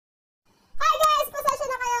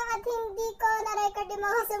the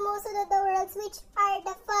mga sumusunod na worlds, which are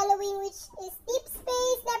the following, which is Deep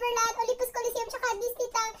Space, Neverland, Olympus Coliseum, tsaka Disney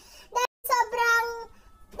Town. Dahil sobrang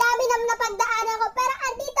dami na napagdaanan ko. Pero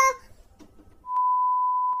andito,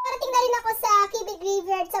 parating na rin ako sa Cubic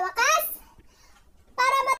Graveyard sa wakas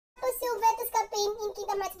para matapos yung Ventus campaign in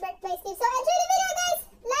Kingdom Hearts Birth by Steve. So enjoy the video guys!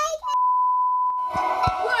 Like and...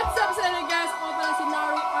 What's up sa inyo guys? Ako pala si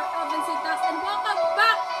Naru or Vanitas and welcome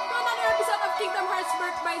back to another episode of Kingdom Hearts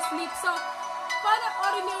Birth by Sleep. So,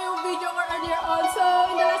 panoorin niyo yung video ko earlier on. So,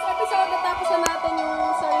 in the last episode, natapos na natin yung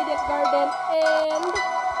sa Radiant Garden and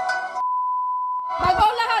bago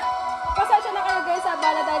ang lahat, pasensya na kayo guys sa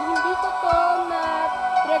bala dahil hindi ko to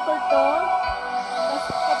na-record to. Tapos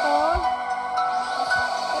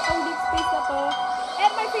itong Deep Space na to.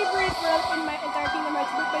 And my favorite world in my entire Kingdom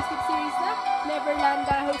Hearts Birth by Sleep series na Neverland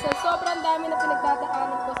dahil sa sobrang dami na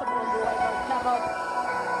pinagdadaanan ko sa buong buhay ko. Charot.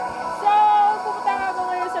 So, pupunta nga ako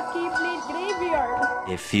ngayon sa Cubic Graveyard.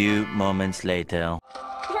 A few moments later.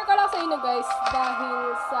 I-share ko lang sa inyo guys dahil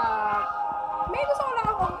sa... May gusto ko lang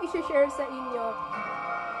akong i-share sa inyo.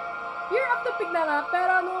 Year of the Pig na nga,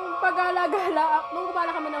 pero nung pag-gala-gala, nung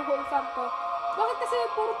gumala kami ng whole fam ko, bakit kasi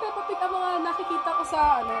puro Peppa Pig ang mga nakikita ko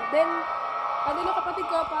sa ano. Then, andun yung kapatid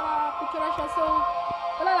ko para picture siya. So,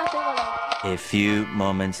 wala lang, share ko lang. A few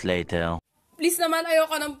moments later. Please naman,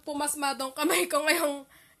 ayoko nang pumasmadong kamay ko ngayong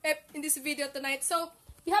in this video tonight. So,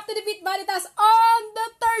 we have to defeat Vanitas on the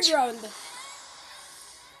third round.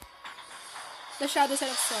 The Shadows of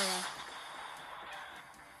Sora.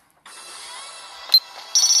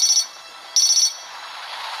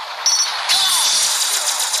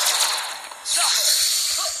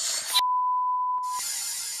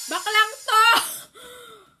 Bak lang to!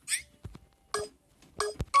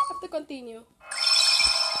 Have to continue.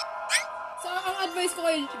 So, ang advice ko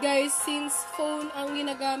kayo guys, since phone ang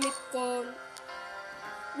ginagamit ko,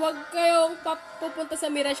 huwag kayong pupunta sa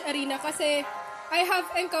Mirage Arena kasi I have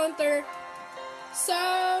encountered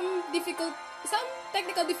some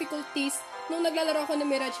technical difficulties nung naglalaro ako ng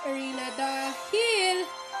Mirage Arena dahil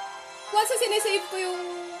once na sinesave ko yung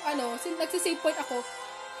nagsisave point ako,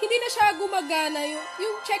 hindi na siya gumagana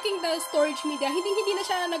yung checking the storage media, hindi na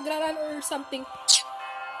siya nagra-run or something.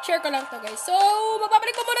 Share ko lang to guys. So,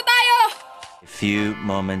 magbabalik po muna tayo! A few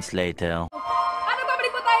moments later.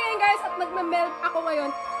 Nagbabalik po tayo ngayon guys at nagme-meld ako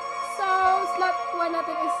ngayon. So, slot 1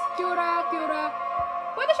 natin is Cura.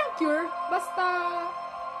 Pwede siyang cure. Basta,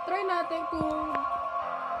 try natin kung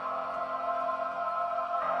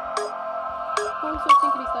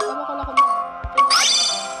sorting crystal. Ewan ko lang kung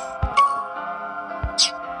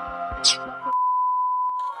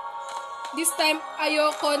this time,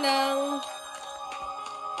 ayoko ng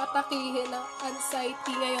atakihin ng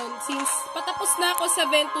anxiety ngayon since patapos na ako sa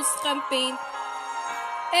Ventus campaign.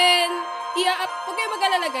 And, huwag kayo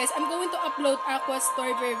mag-alala guys, I'm going to upload Aqua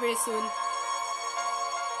Store very very soon.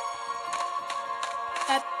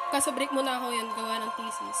 At kaso break muna ako yun, gawa ng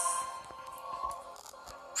thesis.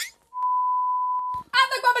 At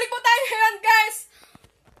nagbabalik po tayo ngayon guys!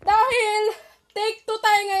 Dahil, take 2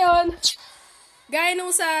 tayo ngayon. Gaya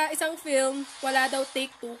nung sa isang film, wala daw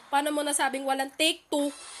take 2. Paano mo nasabing walang take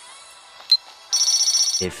 2?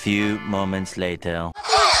 A few moments later.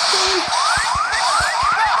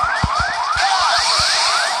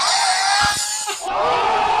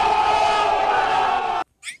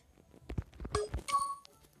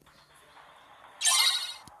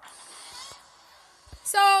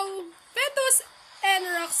 So, Ventus and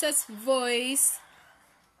Roxas' voice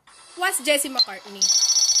was Jessie McCartney.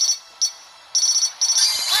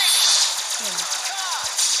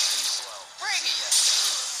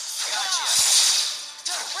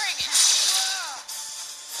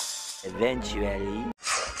 Eventually.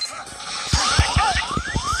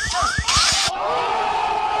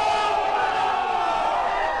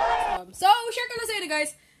 So, share ko na sa inyo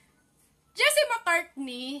guys. Jessie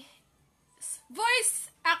McCartney's voice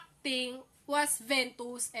acting was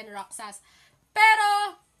Ventus and Roxas.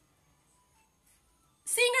 Pero,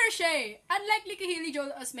 singer siya eh. Unlike kay Haley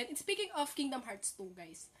Joel Osment. And speaking of Kingdom Hearts 2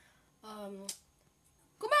 guys.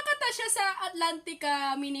 Kumakanta siya sa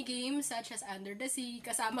Atlantica minigame such as Under the Sea,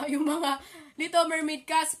 kasama yung mga Little Mermaid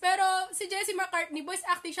cast. Pero si Jessie McCartney, voice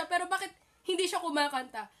acting siya, pero bakit hindi siya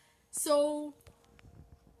kumakanta? So,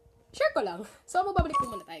 share ko lang. So, magbabalik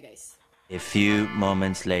po muna tayo guys. A few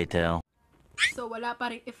moments later. So, wala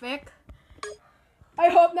pa ring effect.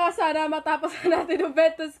 I hope na sana matapos na natin yung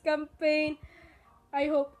Ventus campaign. I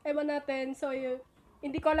hope, ewan natin. So,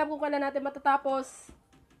 hindi ko alam kung kailan natin matatapos.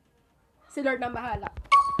 Si Lord na bahala.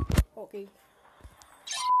 Okay.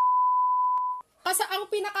 Kasi ang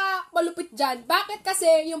pinaka malupit dyan, bakit kasi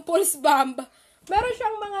yung pulse bomb, meron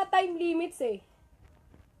siyang mga time limits eh.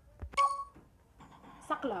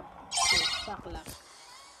 Saklap. Yes, saklap.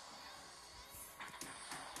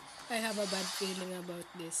 I have a bad feeling about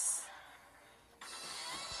this.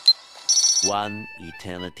 One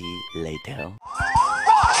eternity later.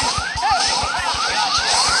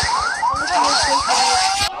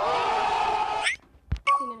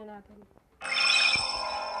 Tingnan na natin.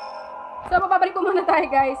 So, mababalik po muna tayo,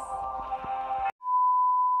 guys.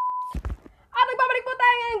 Nagbabalik po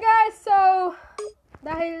tayo ngayon, guys. So,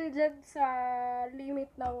 dahil dyan sa limit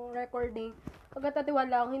ng recording, pagkatatiwa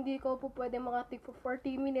lang, hindi ko po pwede makatik for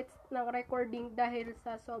 40 minutes ng recording dahil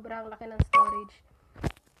sa sobrang laki ng storage.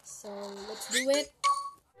 So, let's do it.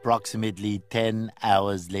 Approximately 10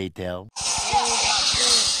 hours later. Kaya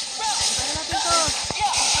natin to. Kaya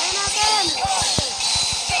natin.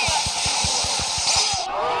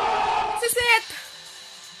 This is it.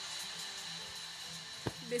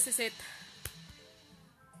 This is it.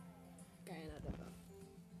 Kaya natin to.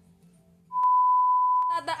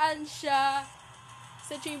 Nadaan siya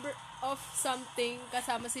sa Chamber of Something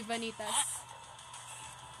kasama si Vanitas.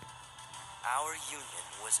 Our union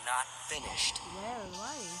was not finished. Well,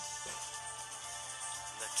 why?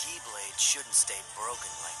 The Keyblade shouldn't stay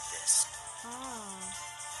broken like this.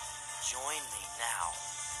 Join me now.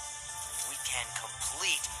 We can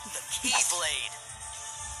complete the Keyblade.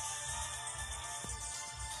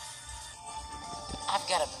 I've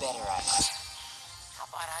got a better idea. How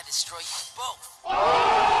about I destroy you both?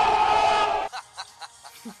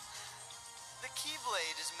 The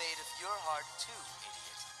Keyblade is made of your heart too,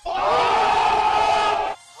 idiot.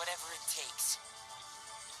 Whatever it takes.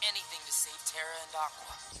 Anything to save Terra and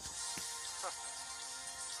Aqua.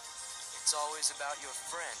 It's always about your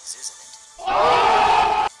friends, isn't it?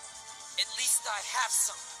 At least I have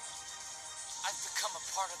some. I've become a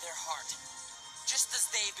part of their heart. Just as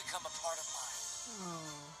they become a part of mine.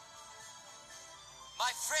 My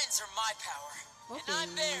friends are my power. And I'm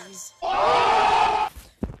theirs.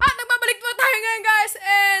 Nagbabalik po tayo ngayon, guys.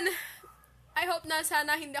 And I hope na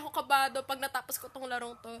sana hindi ako kabado pag natapos ko tong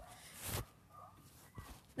larong to.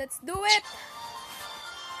 Let's do it!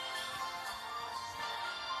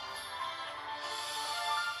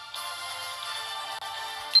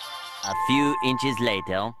 A few inches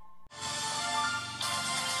later.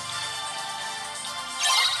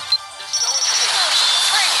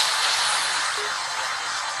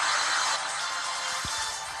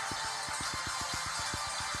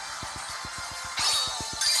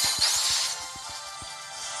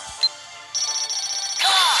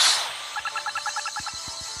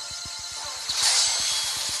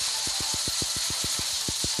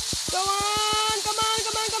 Come on! Come on!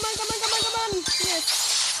 Come on! Come on! Come on! Come on! Come on! Yes!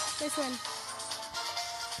 This one.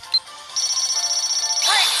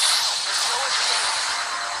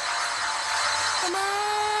 Come on!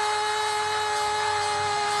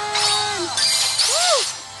 Woo!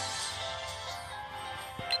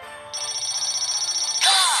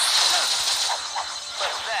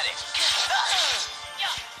 Pathetic.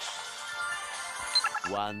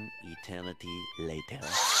 One eternity later.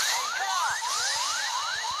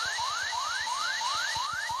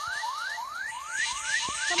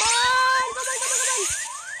 Come on! Come on! Come on! Come on!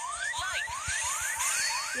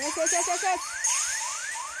 Yes! Yes! Yes! Yes! Yes!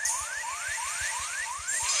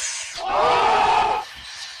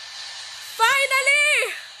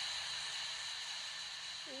 Finally!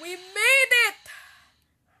 We made it!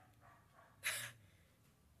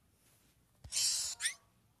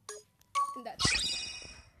 And that's it.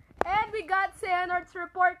 And we got Xehanort's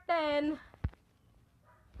report 10.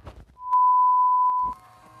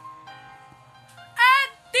 At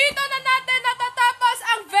dito na natin natatapos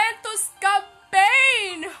ang Ventus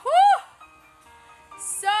campaign! Woo!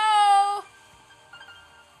 So,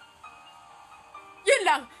 yun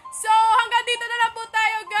lang. So, hanggang dito na lang po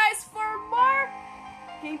tayo, guys, for more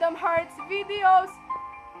Kingdom Hearts videos.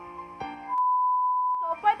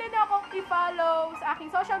 So, pwede na akong i-follow sa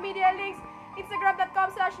aking social media links,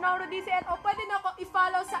 instagram.com/naurodice, o pwede na akong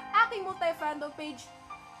i-follow sa aking multi-fandom page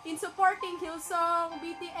in supporting Hillsong,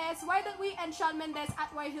 BTS, Why Don't We, and Shawn Mendes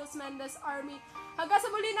at Why Hills Mendes Army. Hanggang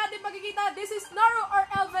sa muli natin magkikita, this is Naru or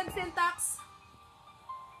Elven Syntax.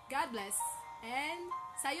 God bless, and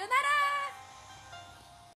sayonara!